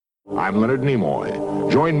I'm Leonard Nimoy.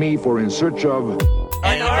 Join me for In Search of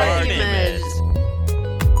An Argument.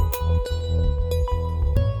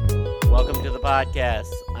 Welcome to the podcast.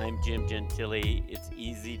 I'm Jim Gentili. It's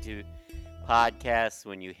easy to podcast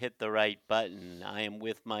when you hit the right button. I am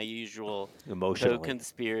with my usual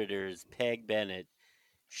co-conspirators, Peg Bennett,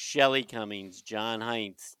 Shelley Cummings, John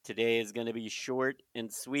Heinz. Today is going to be short and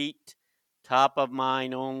sweet. Top of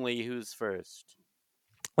mind only. Who's first?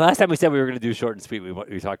 Last time we said we were going to do short and sweet,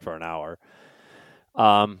 we talked for an hour.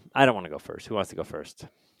 I don't want to go first. Who wants to go first?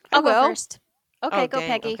 I'll go first. Okay, go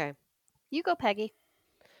Peggy. Okay. You go, Peggy.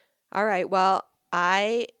 All right. Well,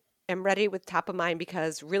 I am ready with top of mind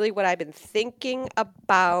because really what I've been thinking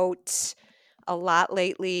about a lot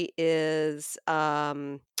lately is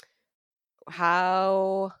how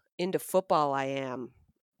into football I am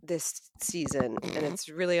this season, and it's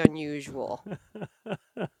really unusual.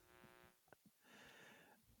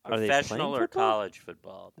 Professional or college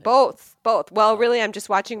football? Both. Well, really, I'm just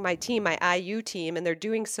watching my team, my IU team, and they're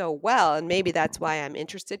doing so well, and maybe that's why I'm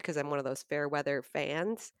interested because I'm one of those fair weather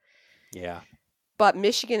fans. Yeah. But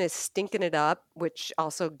Michigan is stinking it up, which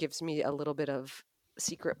also gives me a little bit of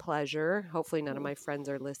secret pleasure. Hopefully none of my friends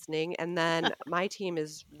are listening. And then my team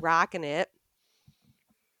is rocking it.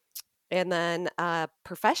 And then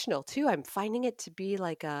professional, too. I'm finding it to be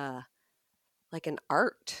like an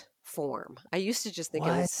art form. I used to just think it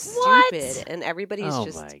was stupid, and everybody's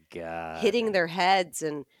just hitting their heads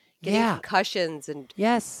and getting concussions and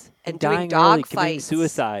and doing dog fights,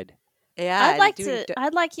 suicide. Yeah,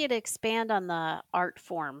 I'd like you to expand on the art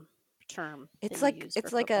form term. It's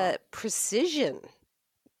like a precision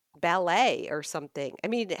ballet or something. I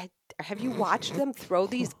mean, have you watched them throw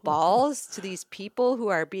these balls to these people who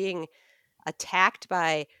are being attacked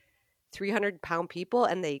by 300-pound people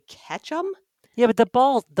and they catch them? Yeah, but the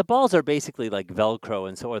balls are basically like Velcro,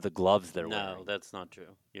 and so are the gloves they're wearing. No, that's not true.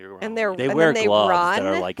 You're wrong. And they wear gloves that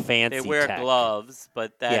are like fancy. They wear tech. gloves,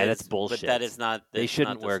 but that's bullshit. But that is not. They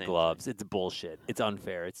shouldn't wear gloves. Thing. It's bullshit. It's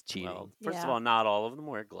unfair. It's cheating. Well, first of all, not all of them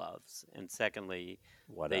wear gloves, and secondly,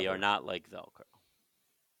 they are not like Velcro.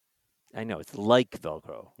 I know it's like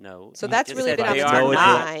Velcro. No, so that's really been on the my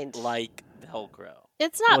mind. Like Velcro.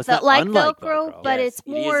 It's not like Velcro, but yes, it's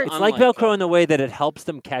more. It's like Velcro in the way that it helps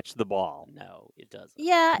them catch the ball. No, it doesn't.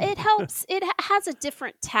 Yeah, it helps. It has a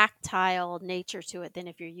different tactile nature to it than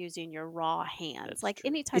if you're using your raw hands. That's like true.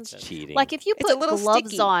 anytime, it's cheating. Like if you put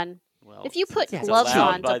gloves on. Well, if you put gloves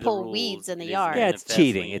on to pull rules, weeds in the yard, it's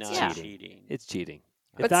cheating. It's cheating. It's cheating.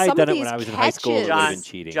 If I had done it when I was in high school, it would have been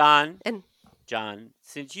cheating. John,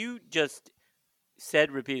 since you just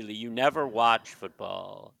said repeatedly you never watch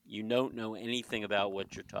football, you don't know anything about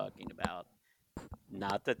what you're talking about.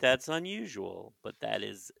 Not that that's unusual, but that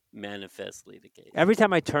is manifestly the case. Every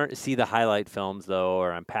time I see the highlight films, though,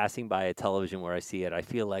 or I'm passing by a television where I see it, I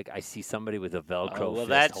feel like I see somebody with a Velcro fist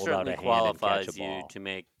that hold out a hand and catch a qualifies ball. you to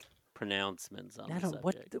make pronouncements on the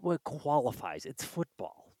subject. What qualifies? It's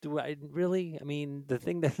football. Do I really? I mean, the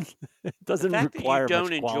thing that doesn't require the fact much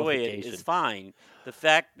that you don't enjoy it is fine. The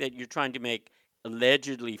fact that you're trying to make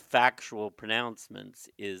allegedly factual pronouncements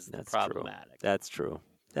is problematic. That's true.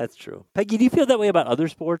 That's true. Peggy, do you feel that way about other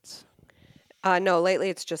sports? No, lately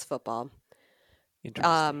it's just football.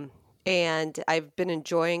 Interesting. And I've been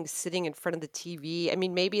enjoying sitting in front of the TV. I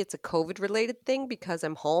mean, maybe it's a COVID-related thing because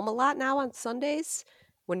I'm home a lot now on Sundays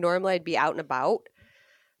when normally I'd be out and about.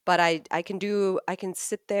 But I can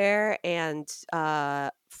sit there and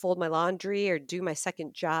fold my laundry or do my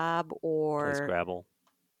second job or play Scrabble.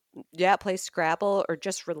 Yeah, play Scrabble or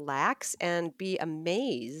just relax and be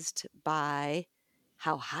amazed by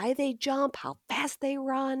how high they jump, how fast they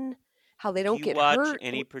run, how they don't get hurt. Do you watch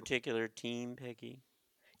any particular team, Peggy?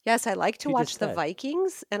 Yes, I like to watch the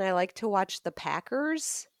Vikings, and I like to watch the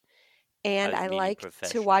Packers, and I like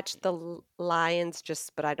to watch the Lions,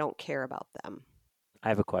 but I don't care about them. I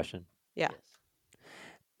have a question. Yeah.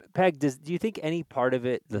 Peg, do you think any part of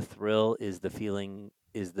it, the thrill, is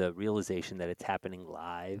the realization that it's happening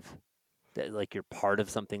live? That like you're part of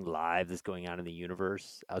something live that's going on in the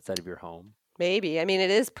universe outside of your home? Maybe. I mean, it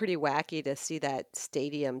is pretty wacky to see that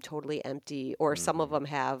stadium totally empty, or some of them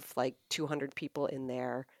have like 200 people in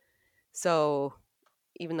there. So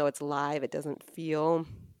even though it's live, it doesn't feel,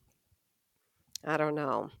 I don't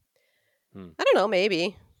know. I don't know,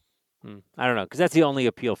 maybe. I don't know, because that's the only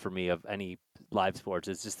appeal for me of any live sports.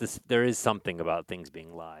 It's just this, there is something about things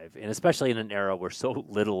being live, and especially in an era where so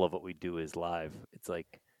little of what we do is live. It's like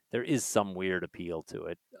there is some weird appeal to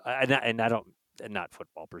it. And I don't, not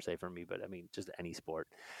football per se for me, but I mean, just any sport.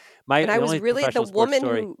 I was really the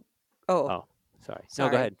woman who, Sorry. No,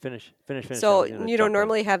 Sorry. go ahead. Finish. So I was gonna jump in.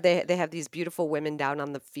 normally they have these beautiful women down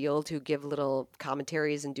on the field who give little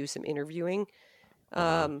commentaries and do some interviewing.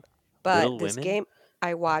 But Little this women? game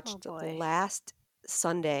I watched boy. last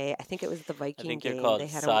Sunday, I think it was the I Viking think they're game. called They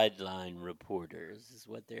had sideline reporters, is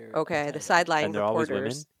what they're okay, the titled. sideline And they're always women?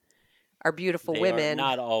 reporters are beautiful They women. are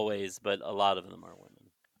not always, but a lot of them are women.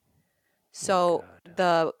 So God.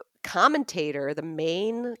 the commentator, the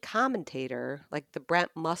main commentator, like the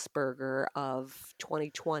Brent Musburger of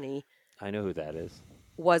 2020, I know who that is.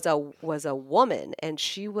 was a woman, and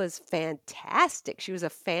she was fantastic. She was a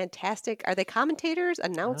fantastic. Are they commentators,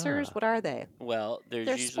 announcers? Ah. What are they? Well, there's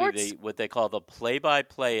They're usually sports- what they call the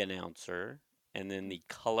play-by-play announcer and then the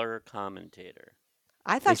color commentator.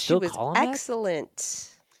 I thought she still was call 'em that?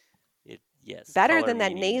 excellent. Yes, Better color than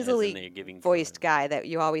that meaning as in nasally they're giving voiced color. guy that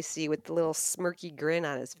you always see with the little smirky grin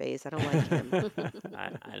on his face. I don't like him.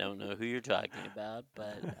 I don't know who you're talking about,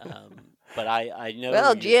 but I know.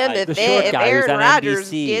 Well, Jim, The short if guy who's Aaron on Rodgers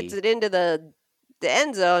NBC. gets it into the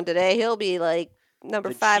end zone today, he'll be like number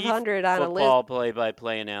the chief 500 on a list. football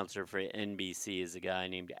play-by-play announcer for NBC is a guy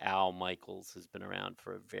named Al Michaels, who's been around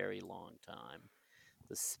for a very long time.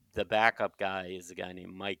 The backup guy is a guy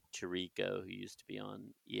named Mike Tirico, who used to be on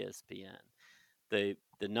ESPN. The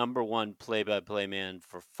number one play-by-play man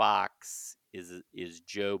for Fox is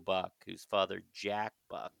Joe Buck, whose father Jack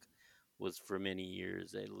Buck was for many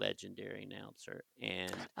years a legendary announcer,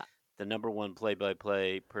 and the number one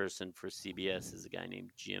play-by-play person for CBS is a guy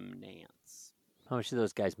named Jim Nance. How much do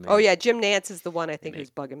those guys make? Oh yeah, Jim Nance is the one I think make-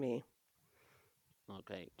 who's bugging me.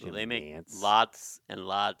 Okay, Jim well, they make Nance. lots and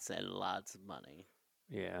lots and lots of money.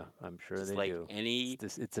 Yeah, I'm sure Just they like do. any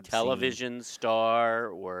It's obscene. television star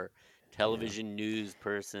or television news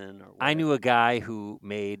person or whatever. I knew a guy who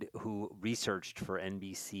researched for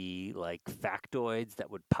NBC like factoids that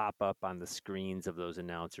would pop up on the screens of those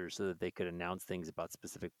announcers so that they could announce things about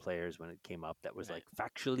specific players when it came up. That was Right.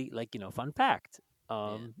 like factually, like, fun fact.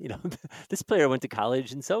 This player went to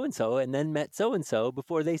college and so and then met so and so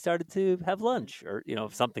before they started to have lunch or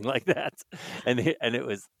something like that. And it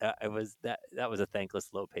was that was a thankless,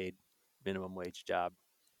 low paid, minimum wage job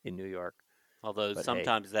in New York. Although But hey.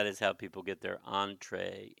 sometimes that is how people get their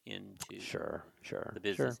entree into Sure. the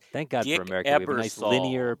business. Thank God Dick for America. We have a nice Ebersol-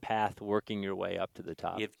 linear path working your way up to the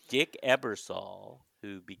top. If Dick Ebersol,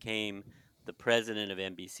 who became the president of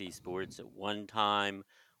NBC Sports at one time,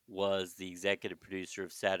 was the executive producer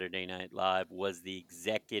of Saturday Night Live, was the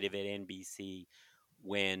executive at NBC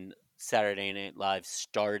when Saturday Night Live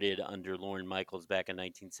started under Lorne Michaels back in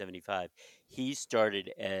 1975. He started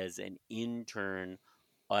as an intern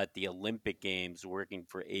at the Olympic Games working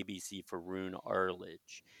for ABC for Roone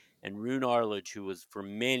Arledge. And Roone Arledge, who was for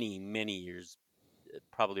many, many years,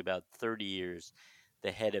 probably about 30 years,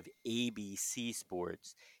 the head of ABC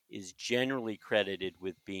Sports, is generally credited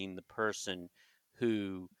with being the person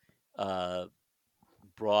who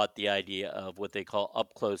brought the idea of what they call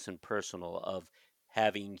up close and personal, of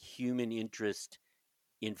having human interest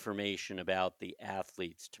information about the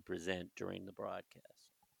athletes to present during the broadcast.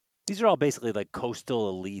 These are all basically like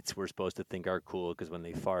coastal elites we're supposed to think are cool because when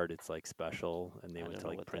they fart, it's like special, and they I went don't to know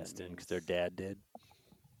like what that Princeton because means. their dad did.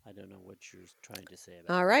 I don't know what you're trying to say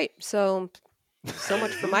about All right, so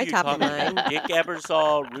much for my Who top you of talking about? mind. Dick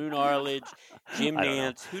Ebersol, Roone Arledge, Jim I don't know.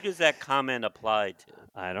 Nance. Who does that comment apply to?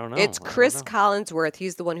 I don't know. It's I don't Chris know. Collinsworth.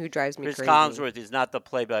 He's the one who drives me Chris crazy. Collinsworth is not the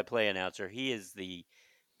play-by-play announcer. He is the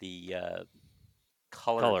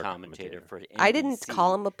color Color commentator commentator. for NBC. I didn't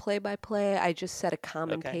call him a play-by-play. I just said a Okay,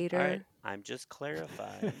 commentator. all right. I'm just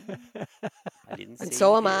clarifying. I didn't say And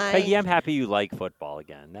so you am did. I. Peggy, I'm happy you like football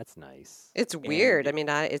again. That's nice. It's weird. And I mean,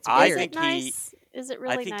 it's I weird. Is think it nice? Is it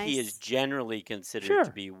really I think nice? he is generally considered Sure.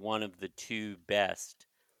 to be one of the two best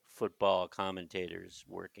football commentators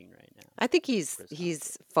working right now. I think he's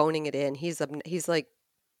Chris phoning it in. He's like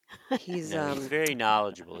he's No, he's very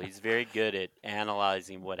knowledgeable. He's very good at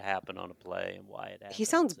analyzing what happened on a play and why it happened. he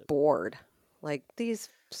sounds So- bored. Like these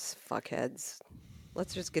fuckheads.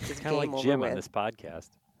 Let's just get this Kind of game like over Jim with. on this podcast.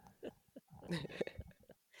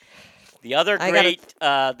 The other I gotta-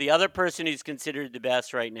 great, the other person who's considered the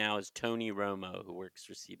best right now is Tony Romo, who works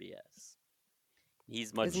for CBS.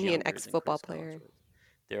 He's much Isn't he an younger than ex-football Chris player?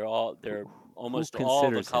 Collinsworth. They're almost all the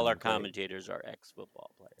considers him color great? commentators are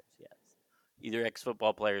ex-football players. Yes, either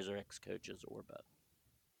ex-football players or ex-coaches or both.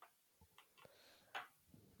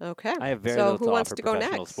 Okay. I have very so little who to wants offer to go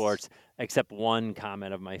professional next? sports, except one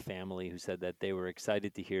comment of my family who said that they were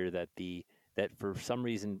excited to hear that that for some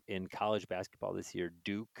reason in college basketball this year,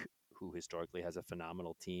 Duke, who historically has a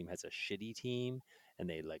phenomenal team, has a shitty team, and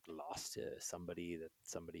they like lost to somebody that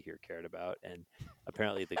somebody here cared about, and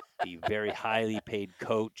apparently the very highly paid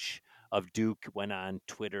coach of Duke went on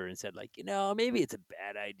Twitter and said, like, maybe it's a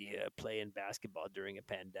bad idea playing basketball during a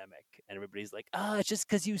pandemic. And everybody's like, it's just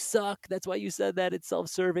because you suck. That's why you said that. It's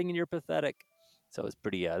self-serving and you're pathetic. So it's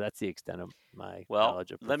pretty, that's the extent of my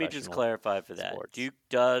knowledge of let me just professional clarify for that. sports. Duke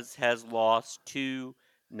has lost 2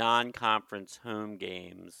 non-conference home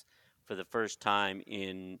games for the first time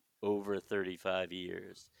in over 35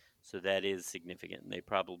 years. So that is significant. And they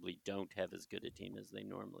probably don't have as good a team as they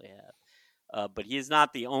normally have. But he is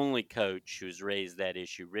not the only coach who's raised that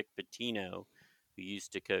issue. Rick Pitino, who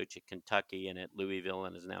used to coach at Kentucky and at Louisville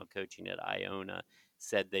and is now coaching at Iona,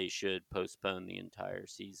 said they should postpone the entire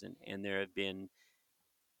season. And there have been,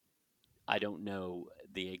 I don't know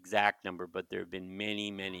the exact number, but there have been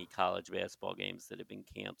many, many college basketball games that have been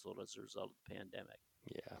canceled as a result of the pandemic.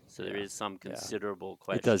 Yeah. So there is some considerable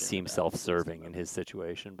question. It does seem about self-serving in his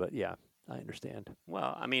situation, but yeah, I understand.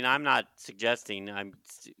 Well, I mean, I'm not suggesting I'm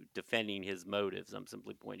defending his motives. I'm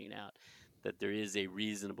simply pointing out that there is a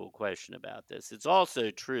reasonable question about this. It's also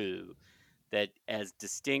true that as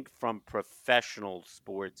distinct from professional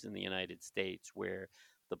sports in the United States, where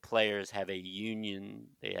the players have a union,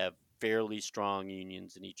 they have fairly strong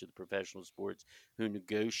unions in each of the professional sports who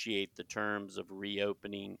negotiate the terms of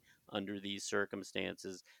reopening under these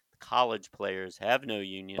circumstances. The college players have no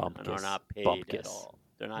union and are not paid at all.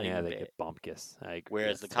 They're not even they paid. get bumpkiss. I agree.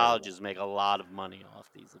 Whereas That's the colleges make a lot of money off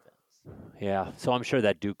these events. Yeah, so I'm sure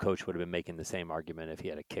that Duke coach would have been making the same argument if he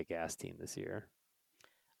had a kick-ass team this year.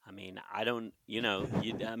 I mean, I don't, you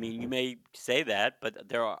may say that, but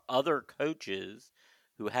there are other coaches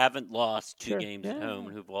who haven't lost 2 games at home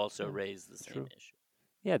and who've also raised the same issue.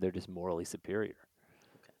 Yeah, they're just morally superior.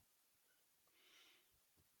 Okay.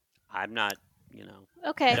 I'm not,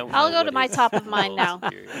 Okay, I'll go to my top of mind now.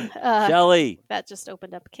 Shelley. That just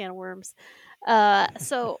opened up a can of worms.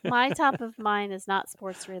 So my top of mind is not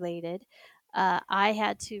sports related. I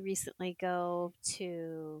had to recently go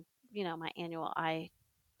to, my annual eye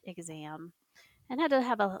exam and had to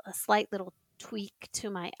have a slight little tweak to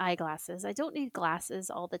my eyeglasses. I don't need glasses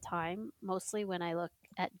all the time, mostly when I look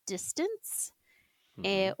at distance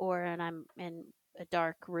or when I'm in a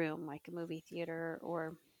dark room like a movie theater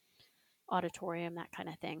or auditorium, that kind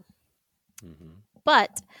of thing.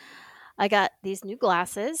 But I got these new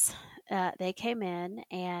glasses. They came in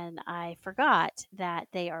and I forgot that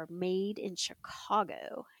they are made in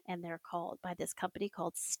Chicago and they're called by this company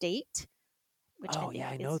called State. Which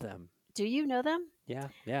I know them. Do you know them? Yeah.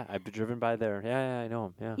 I've been driven by there. Yeah, I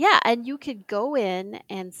know them. Yeah, and you could go in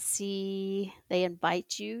and see. They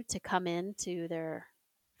invite you to come into their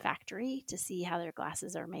factory to see how their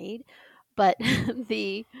glasses are made. But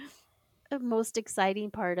the most exciting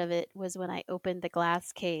part of it was when I opened the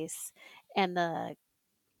glass case and the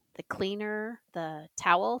cleaner, the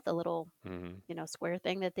towel, the little square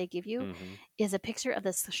thing that they give you, is a picture of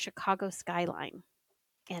the Chicago skyline.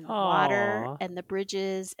 And water and the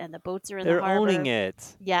bridges and the boats are in the harbor. They're owning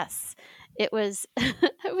it. Yes. It was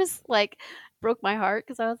it was like broke my heart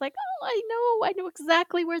because I was like, "Oh, I know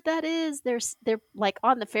exactly where that is." They're like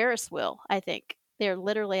on the Ferris wheel, I think. They're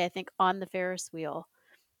literally, I think, on the Ferris wheel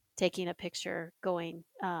taking a picture going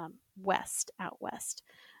out west.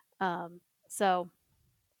 So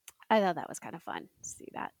I thought that was kind of fun to see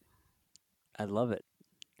that. I love it.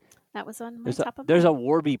 That was on my top of There's mind. a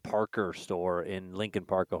Warby Parker store in Lincoln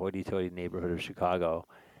Park, a hoity-toity neighborhood of Chicago.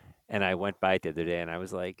 And I went by it the other day, and I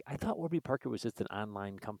was like, I thought Warby Parker was just an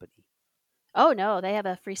online company. Oh, no. They have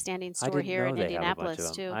a freestanding store here in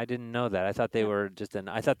Indianapolis, too. I didn't know that. I thought they were just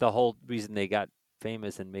I thought the whole reason they got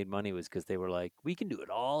famous and made money was because they were like, we can do it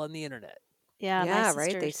all on the internet. Yeah,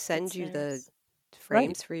 right. They send you the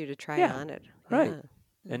frames for you to try on it. Right.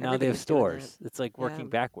 And now they have stores. It's like working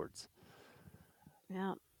backwards.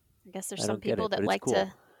 Yeah. I guess there's some people that like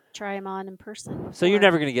to try them on in person. So you're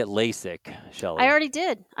never going to get LASIK, Shelley. I already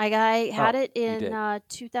did. I had it in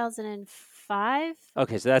 2005.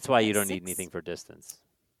 Okay, so that's why you don't need anything for distance.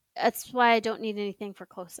 That's why I don't need anything for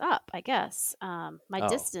close up, I guess. My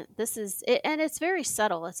distance, this is it, and it's very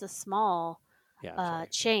subtle. It's a small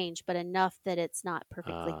change, but enough that it's not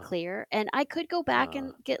perfectly clear. And I could go back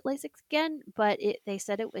and get LASIK again, but they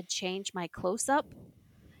said it would change my close up.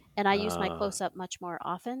 And I use my close-up much more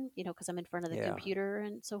often, because I'm in front of the computer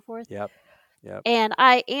and so forth. Yep. And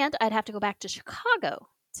I'd have to go back to Chicago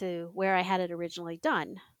to where I had it originally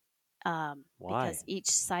done. Why? Because each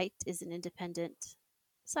site is an independent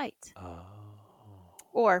site.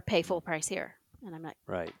 Or pay full price here. And I'm not,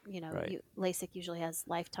 LASIK usually has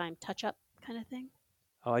lifetime touch-up kind of thing.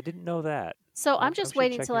 Oh, I didn't know that. So I'm just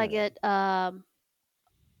waiting until I get a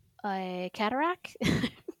cataract.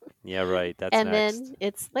 Yeah, right. That's and next. then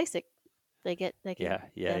it's LASIK.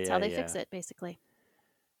 That's how they fix it, basically.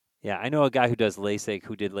 Yeah, I know a guy who does LASIK,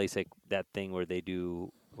 who did LASIK, that thing where they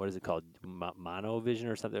do, what is it called? Monovision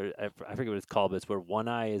or something? I forget what it's called, but it's where one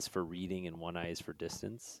eye is for reading and one eye is for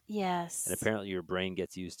distance. And Yes, apparently your brain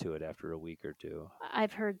gets used to it after a week or two.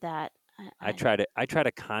 I've heard that. I tried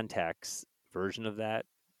a contacts version of that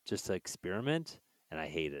just to experiment, and I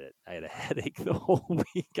hated it. I had a headache the whole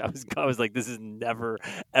week. I was like, this is never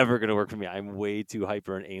ever going to work for me. I'm way too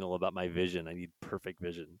hyper and anal about my vision. I need perfect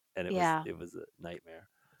vision, and Yeah, it was a nightmare.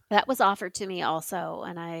 that was offered to me also,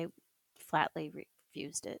 and I flatly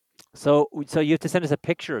refused it. So you have to send us a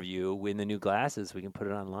picture of you in the new glasses. We can put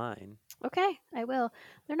it online. Okay, I will.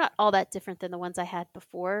 They're not all that different than the ones I had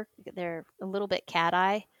before. They're a little bit cat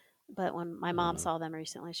eye, but when my mom saw them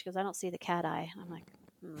recently, she goes, "I don't see the cat eye." I'm like,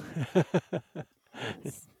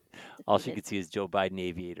 it's All she defeated. could see is Joe Biden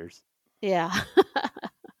aviators. Yeah.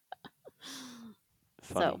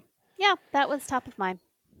 Funny. So, yeah, that was top of mind.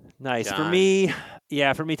 Nice. For John. me,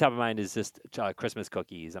 top of mind is just Christmas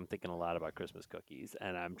cookies. I'm thinking a lot about Christmas cookies,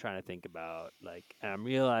 and I'm trying to think about and I'm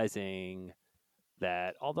realizing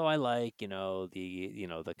that although I like,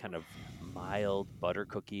 the kind of mild butter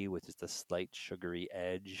cookie with just a slight sugary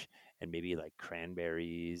edge and maybe like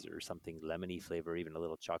cranberries or something lemony flavor, even a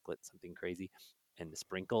little chocolate, something crazy, and the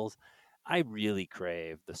sprinkles. I really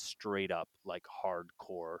crave the straight up like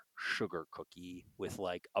hardcore sugar cookie with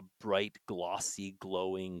like a bright, glossy,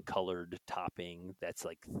 glowing colored topping that's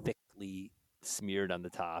like thickly smeared on the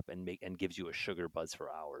top and gives you a sugar buzz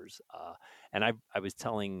for hours. And I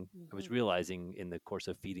was realizing in the course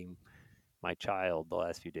of feeding my child the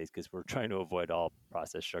last few days, because we're trying to avoid all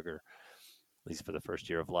processed sugar, at least for the first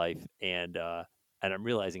year of life, and I'm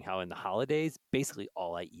realizing how in the holidays basically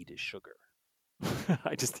all I eat is sugar.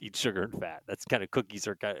 I just eat sugar and fat. That's kind of cookies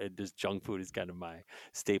are kind of just junk food is kind of my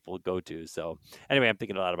staple go to. So anyway, I'm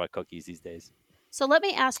thinking a lot about cookies these days. So let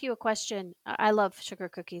me ask you a question. I love sugar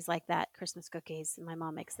cookies like that, Christmas cookies. My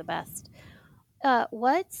mom makes the best.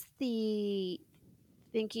 What's the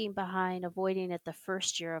thinking behind avoiding it the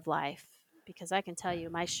first year of life? Because I can tell you,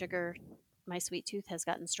 my sweet tooth has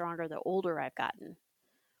gotten stronger the older I've gotten.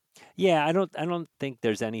 Yeah, I don't think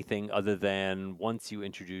there's anything other than once you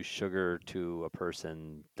introduce sugar to a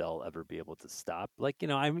person, they'll ever be able to stop. Like, you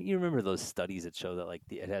remember those studies that show that like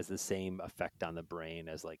it has the same effect on the brain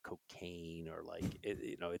as like cocaine or like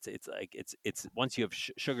it's once you have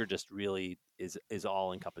sugar just really is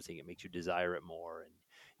all encompassing. It makes you desire it more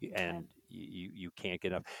Okay. you can't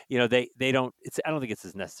get enough. They don't I don't think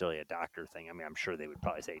it's necessarily a doctor thing. I mean, I'm sure they would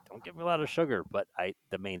probably say don't give me a lot of sugar, but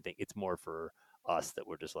the main thing it's more for us that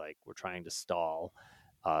we're just like we're trying to stall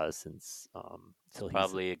since till he's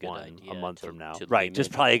Probably a good one idea a month to- from now. to Right, just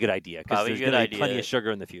limit- probably a good idea because Probably a there's good going to be plenty idea. of sugar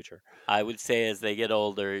in the future. I would say as they get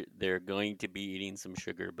older, they're going to be eating some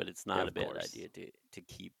sugar, but it's not of a bad course. idea to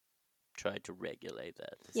try to regulate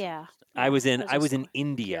that. to some Yeah. extent. I was in was I was just in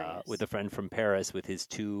India curious. with a friend from Paris with his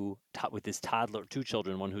two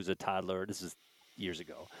children, one who's a toddler. This is years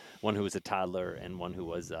ago. One who was a toddler and one who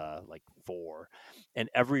was like 4. And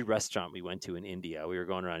every restaurant we went to in India, we were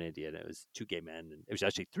going around India, and it was 2 gay men, and it was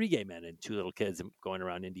actually 3 gay men and 2 little kids going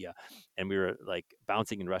around India, and we were like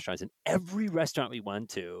bouncing in restaurants. And every restaurant we went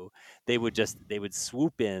to, they would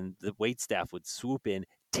swoop in. The wait staff would swoop in,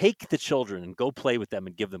 take the children and go play with them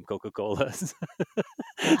and give them Coca-Colas.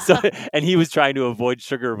 So, and he was trying to avoid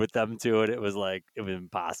sugar with them too, and it was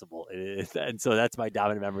impossible. And so that's my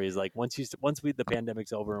dominant memory is like once the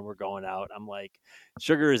pandemic's over and we're going out, I'm like,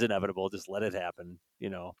 sugar is inevitable. Just let it happen.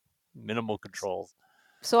 Minimal controls.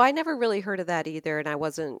 So I never really heard of that either, and I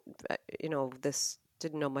wasn't, this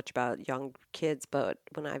didn't know much about young kids, but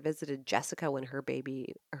when I visited Jessica when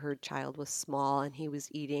her child was small, and he was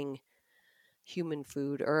eating human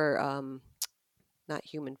food or not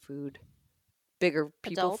human food, bigger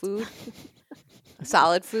people Adult. food,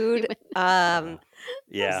 solid food,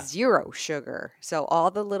 Yeah. 0 sugar. So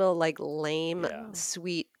all the little like lame, Yeah.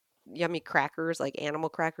 sweet, yummy crackers, like animal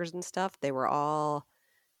crackers and stuff, they were all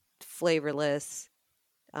flavorless.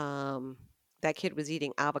 That kid was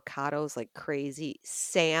eating avocados like crazy,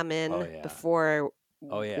 salmon Oh, yeah. before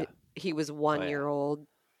Oh, yeah. he was 1 yeah. year old.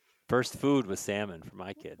 First food was salmon for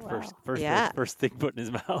my kid. Wow. Yeah. First thing put in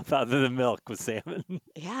his mouth other than milk was salmon.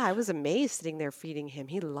 Yeah, I was amazed sitting there feeding him.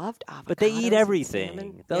 He loved avocados. But they eat and everything.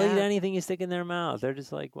 salmon. They'll eat Yeah. anything you stick in their mouth. They're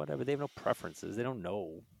just like whatever. They have no preferences. They don't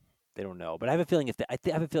know. But I have a feeling I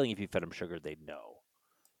have a feeling if you fed them sugar, they'd know.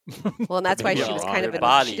 Well, and that's why Maybe she I'm was wrong. kind of Their she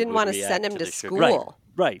body didn't would want to react send him to to the sugar. school.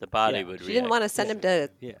 Right. The body yeah. would She didn't react want to to send him sugar.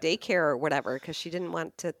 to Yeah. daycare or whatever because she didn't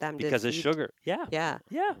want them Because to of feed- sugar. Yeah. Yeah,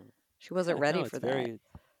 Yeah. she wasn't Yeah, ready no, for it's that. very-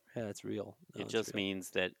 Yeah, it's real. No, It it's just real. means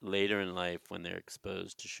that later in life, when they're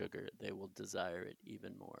exposed to sugar, they will desire it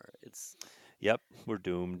even more. It's Yep, we're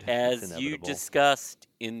doomed. It's As you inevitable. discussed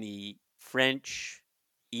in the French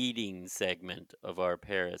eating segment of our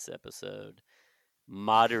Paris episode,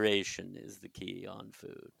 moderation is the key on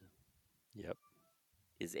food. Yep.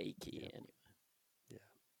 Is a key Yep. anyway.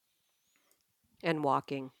 And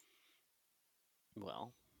walking.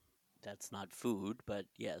 Well, that's not food, but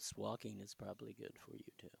yes, walking is probably good for you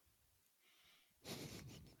too.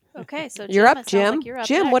 Okay, so You're Jim, up, it sounds Jim. like you're up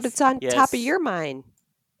Jim, next. what's on top of Yes. your mind?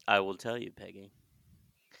 I will tell you, Peggy.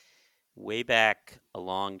 Way back a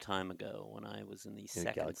long time ago, when I was in the a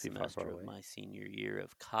second galaxy far, semester far of away. my senior year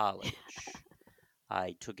of college,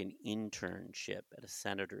 I took an internship at a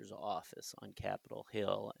senator's office on Capitol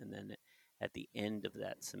Hill, and then at the end of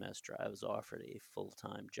that semester, I was offered a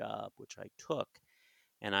full-time job, which I took,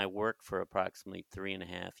 and I worked for approximately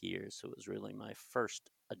 3.5 years. So it was really my first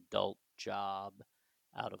adult job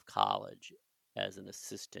out of college as an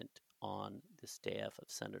assistant on the staff of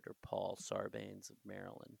Senator Paul Sarbanes of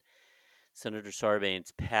Maryland. Senator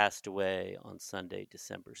Sarbanes passed away on Sunday,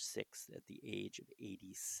 December 6th, at the age of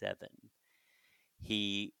 87.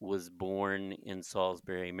 He was born in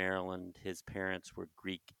Salisbury, Maryland. His parents were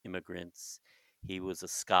Greek immigrants. He was a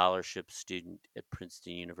scholarship student at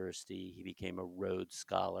Princeton University. He became a Rhodes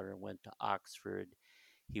Scholar and went to Oxford.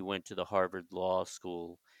 He went to the Harvard Law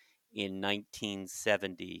School. In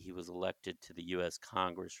 1970, he was elected to the U.S.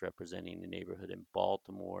 Congress representing the neighborhood in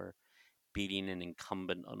Baltimore, beating an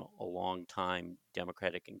incumbent, a long-time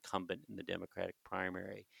Democratic incumbent in the Democratic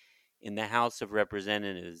primary. In the House of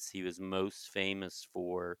Representatives, he was most famous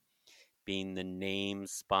for being the name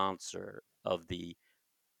sponsor of the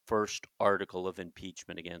first article of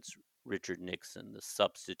impeachment against Richard Nixon, the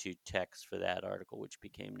substitute text for that article, which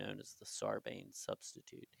became known as the Sarbanes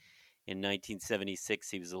substitute. In 1976,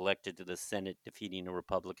 he was elected to the Senate, defeating a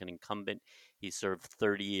Republican incumbent. He served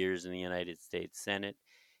 30 years in the United States Senate.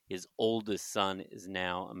 His oldest son is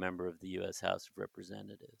now a member of the U.S. House of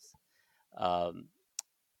Representatives.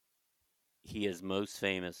 He is most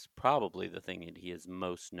famous, probably the thing that he is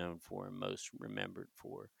most known for and most remembered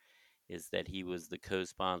for, is that he was the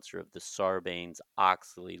co-sponsor of the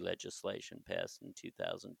Sarbanes-Oxley legislation passed in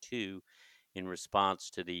 2002 in response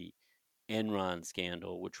to the Enron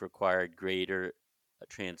scandal, which required greater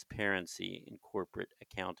transparency in corporate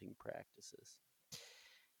accounting practices.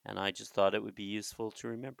 And I just thought it would be useful to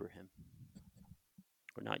remember him.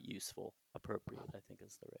 Or not useful, appropriate, I think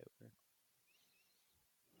is the right word.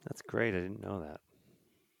 That's great. I didn't know that.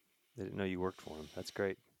 I didn't know you worked for him. That's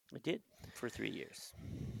great. I did for 3 years.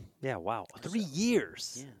 Yeah, wow. 3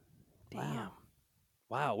 years. Yeah. Damn.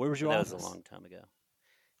 Wow. Where was That your was office? a long time ago.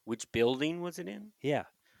 Which building was it in? Yeah.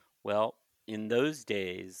 Well, in those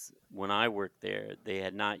days, when I worked there, they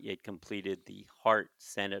had not yet completed the Hart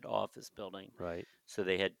Senate office building. Right. So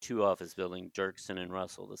they had two office buildings, Dirksen and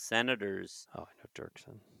Russell. The senators' Oh, I know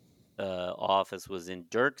Dirksen. office was in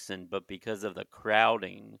Dirksen, but because of the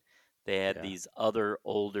crowding, they had Yeah. these other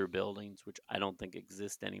older buildings, which I don't think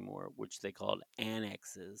exist anymore, which they called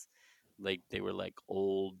annexes. Like they were like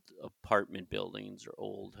old apartment buildings or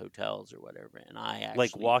old hotels or whatever. And I actually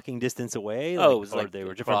Like walking distance away? it was or like they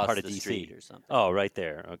were a different across part of the DC street or something. Oh, right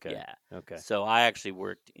there. Okay. Yeah. Okay. So I actually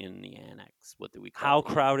worked in the annex. What do we call How the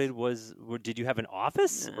annex? crowded did you have an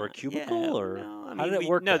office or a cubicle or no, I how did mean, it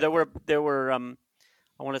work? No, back there were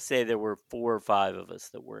I want to say there were 4 or 5 of us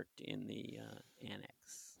that worked in the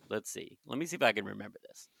annex. Let's see. Let me see if I can remember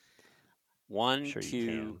this. 1, Sure you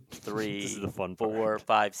 2, can. 3, This is the fun 4, part.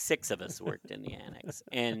 5, 6 of us worked in the annex,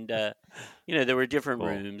 and there were different Cool.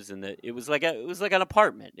 rooms, and it was like an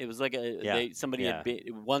apartment. It was like Yeah, somebody yeah.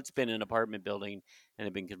 had once been an apartment building and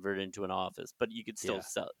had been converted into an office, but you could still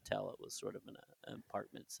Yeah. tell it was sort of an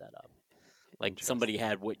apartment setup. Like somebody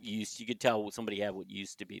had you could tell somebody had what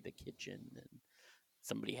used to be the kitchen, and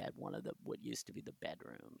somebody had what used to be the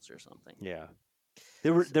bedrooms or something. Yeah.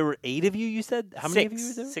 There were 8 of you. You said how many of you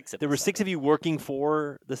were there? 6 of There us, were I 6 of you working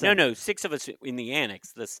for the No, Senate. 6 of us in the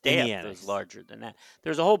annex. The In staff the was annex. larger than that.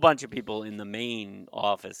 There's a whole bunch of people in the main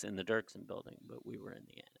office in the Dirksen building, but we were in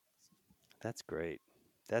the annex. That's great.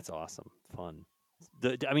 That's awesome. Fun.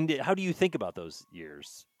 How do you think about those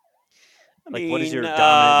years? Like, what is your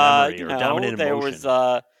dominant memory or dominant there emotion? was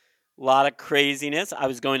a lot of craziness. I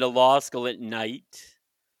was going to law school at night,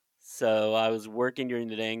 so I was working during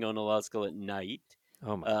the day and going to law school at night.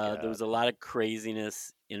 Oh my God. There was a lot of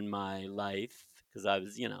craziness in my life because I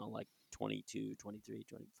was, like 22, 23,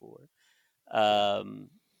 24.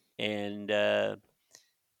 And,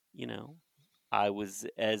 I was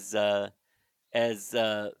as as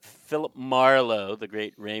Philip Marlowe, the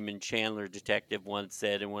great Raymond Chandler detective, once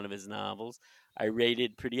said in one of his novels, I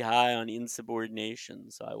rated pretty high on insubordination,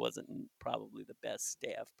 so I wasn't probably the best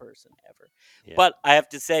staff person ever. Yeah. But I have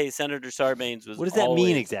to say, Senator Sarbanes was What does that mean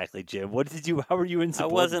always- exactly, Jim? How were you I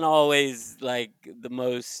insubordinate? wasn't always like the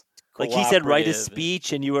most Like he said, write a cooperative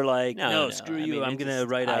speech, and you were like, no, No, screw I you. mean, I'm it going to just-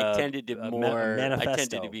 write I a tended to manifesto. I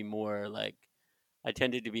tended to be more like I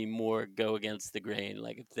tended to be more go against the grain.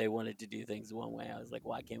 Like if they wanted to do things one way, I was like,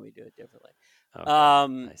 why can't we do it differently? Okay,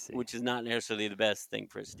 I see. Which is not necessarily the best thing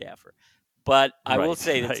for a staffer. But I will Right,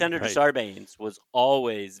 say that right, Senator right. Sarbanes was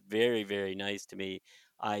always very, very nice to me.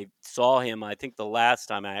 I saw him, I think the last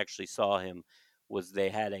time I actually saw him was they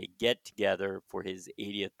had a get together for his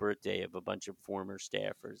 80th birthday of a bunch of former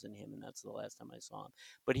staffers and him, and that's the last time I saw him.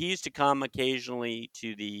 But he used to come occasionally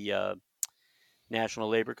to the National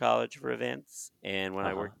Labor College for events, and when I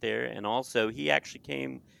Uh-huh. worked there, and also he actually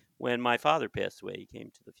came when my father passed away. He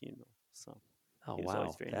came to the funeral, so Oh, he was always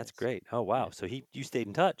wow. very That's nice. great. Oh, wow. Yeah. So you stayed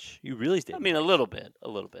in touch. You really stayed I in mean, a touch. little bit.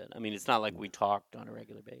 I mean, it's not like we talked on a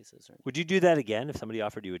regular basis. Or Would you do that again if somebody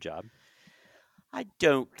offered you a job? I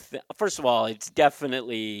don't. First of all, it's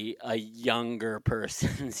definitely a younger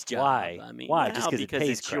person's job. Why? I mean, Why? Just well, 'cause it because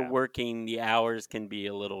pays it's you're crap. working. The hours can be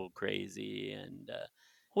a little crazy, and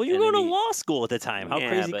Well, you were and I going to mean- law school at the time. How Yeah,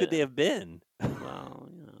 crazy but- could they have been? well,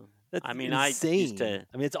 That's I mean, insane. I used to.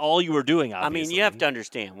 I mean, it's all you were doing, obviously. I mean, you have to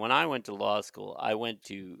understand. When I went to law school, I went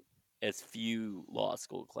to as few law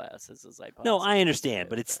school classes as I possibly. No, I understand,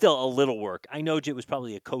 but it's still a little work. I know it was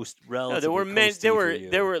probably a relatively No, there were coasty there for were you.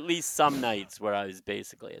 there were at least some nights where I was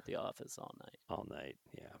basically at the office all night. all night.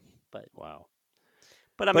 Yeah, But wow.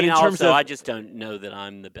 but I But mean, in terms also, of- I just don't know that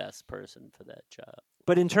I'm the best person for that job.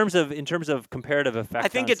 But in terms of comparative effect I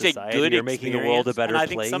think on it's a society good or making the world a experience, better and I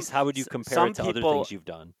think place, some- how would you s- compare some it to other people- things you've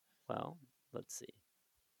done? Well, let's see.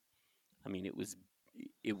 I mean, it was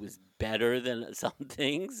better than some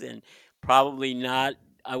things, and probably not.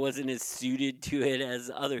 I wasn't as suited to it as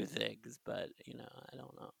other things, but I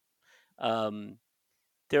don't know.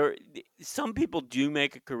 Some people do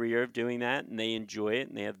make a career of doing that, and they enjoy it,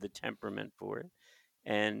 and they have the temperament for it,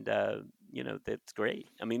 and that's great.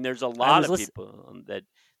 I mean, there's a lot was of listen- people that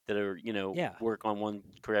are Yeah. work on one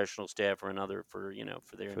congressional staff or another for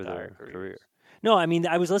their For entire their careers. career. No, I mean,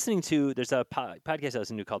 I was listening to, there's a podcast I was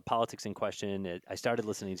listening to called Politics in Question. I started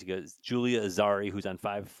listening to Julia Azari, who's on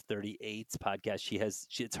 538's podcast.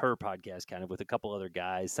 It's her podcast kind of with a couple other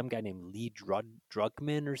guys, some guy named Lee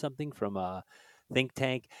Drugman or something from a think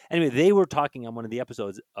tank. Anyway, they were talking on one of the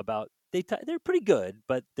episodes about, they're pretty good,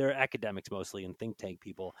 but they're academics mostly and think tank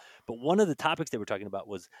people. But one of the topics they were talking about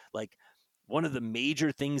was like, one of the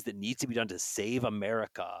major things that needs to be done to save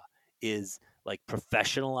America is like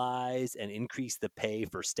professionalize and increase the pay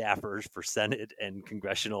for staffers for Senate and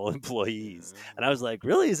congressional employees. And I was like,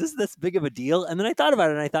 really, is this big of a deal? And then I thought about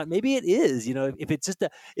it and I thought maybe it is, if it's just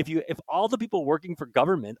if all the people working for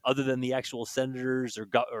government other than the actual senators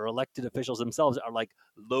or elected officials themselves are like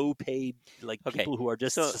low paid, like Okay, people who are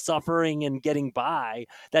just so- suffering and getting by,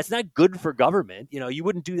 that's not good for government. You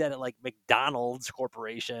wouldn't do that at like McDonald's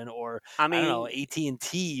Corporation or I I mean, don't know,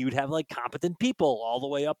 AT&T. You'd have like competent people all the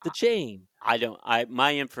way up the chain.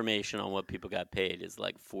 my information on what people got paid is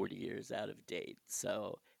like 40 years out of date.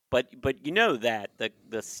 So, but you know that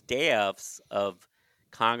the staffs of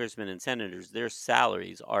congressmen and senators, their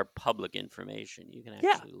salaries are public information. You can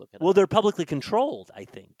Yeah. actually look at. Well, they're publicly controlled, I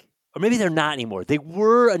think. Or maybe they're not anymore. They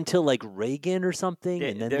were until like Reagan or something,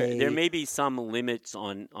 and then there may be some limits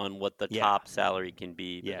on what the Yeah. top salary can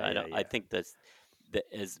be. But Yeah, I don't. yeah, I think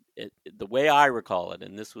the way I recall it,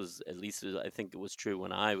 and this was at least I think it was true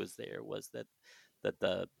when I was there, was that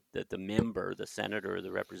the member, the senator, or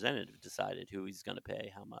the representative decided who he's going to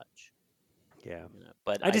pay how much. Yeah.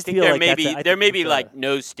 But I just think feel there like may that's be I there think may be it's like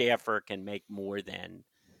no staffer can make more than.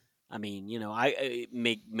 I mean, I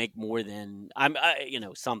make more than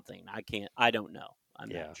something. I don't know. I'm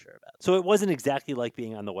Yeah. not sure about. So it wasn't exactly like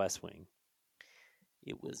being on the West Wing.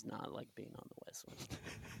 It was not like being on the West Wing.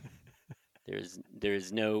 There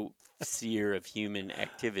is no sphere of human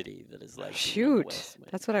activity that is like being on the Shoot, West Wing.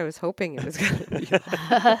 that's what I was hoping it was going to be.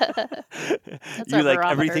 That's You our like barometer.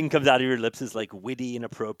 everything comes out of your lips is like witty and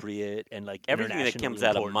appropriate and like Everything that internationally comes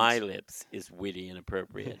out of my important. lips is witty and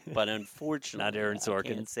appropriate, but unfortunately, Aaron I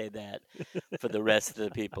Sorkin. can't say that for the rest of the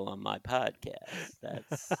people on my podcast.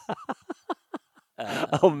 That's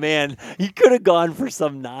Oh man, you could have gone for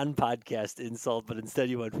some non-podcast insult, but instead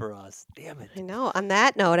you went for us. Damn it. I know. On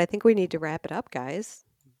that note, I think we need to wrap it up, guys.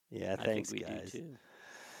 Yeah, I thanks, think we guys. do too.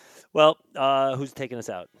 Well, who's taking us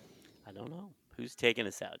out? I don't know who's taking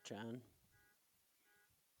us out, John.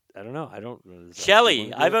 I don't know. I don't.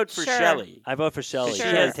 Shelley. I vote for Sure. Shelley. I vote for Shelley. She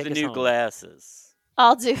Sure. has Take the us new home. glasses.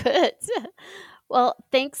 I'll do it. Well,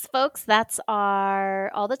 thanks, folks. That's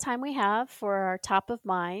all the time we have for our top of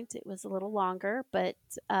mind. It was a little longer, but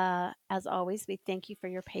as always, we thank you for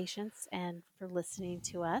your patience and for listening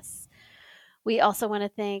to us. We also want to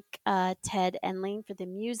thank Ted Enling for the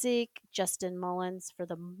music, Justin Mullins for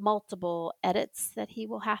the multiple edits that he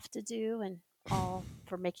will have to do, and all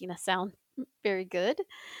for making us sound very good,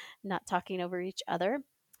 not talking over each other.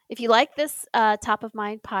 If you like this Top of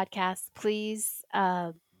Mind podcast, please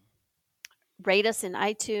rate us in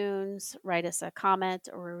iTunes, write us a comment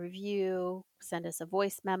or a review, send us a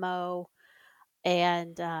voice memo,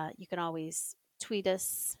 and you can always tweet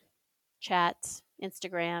us, chat,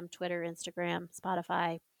 Instagram, Twitter, Instagram,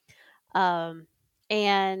 Spotify.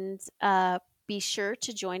 And be sure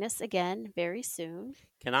to join us again very soon.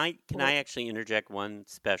 Can I actually interject one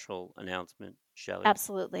special announcement, Shelley?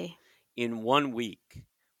 Absolutely. In 1 week,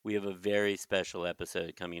 we have a very special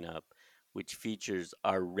episode coming up, which features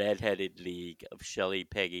our redheaded league of Shelley,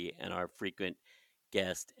 Peggy, and our frequent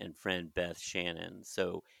guest and friend Beth Shannon.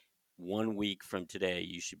 So 1 week from today,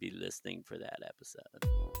 you should be listening for that episode.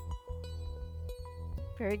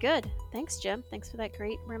 Very good. Thanks, Jim. Thanks for that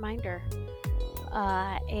great reminder.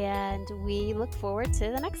 And we look forward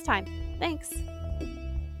to the next time. Thanks.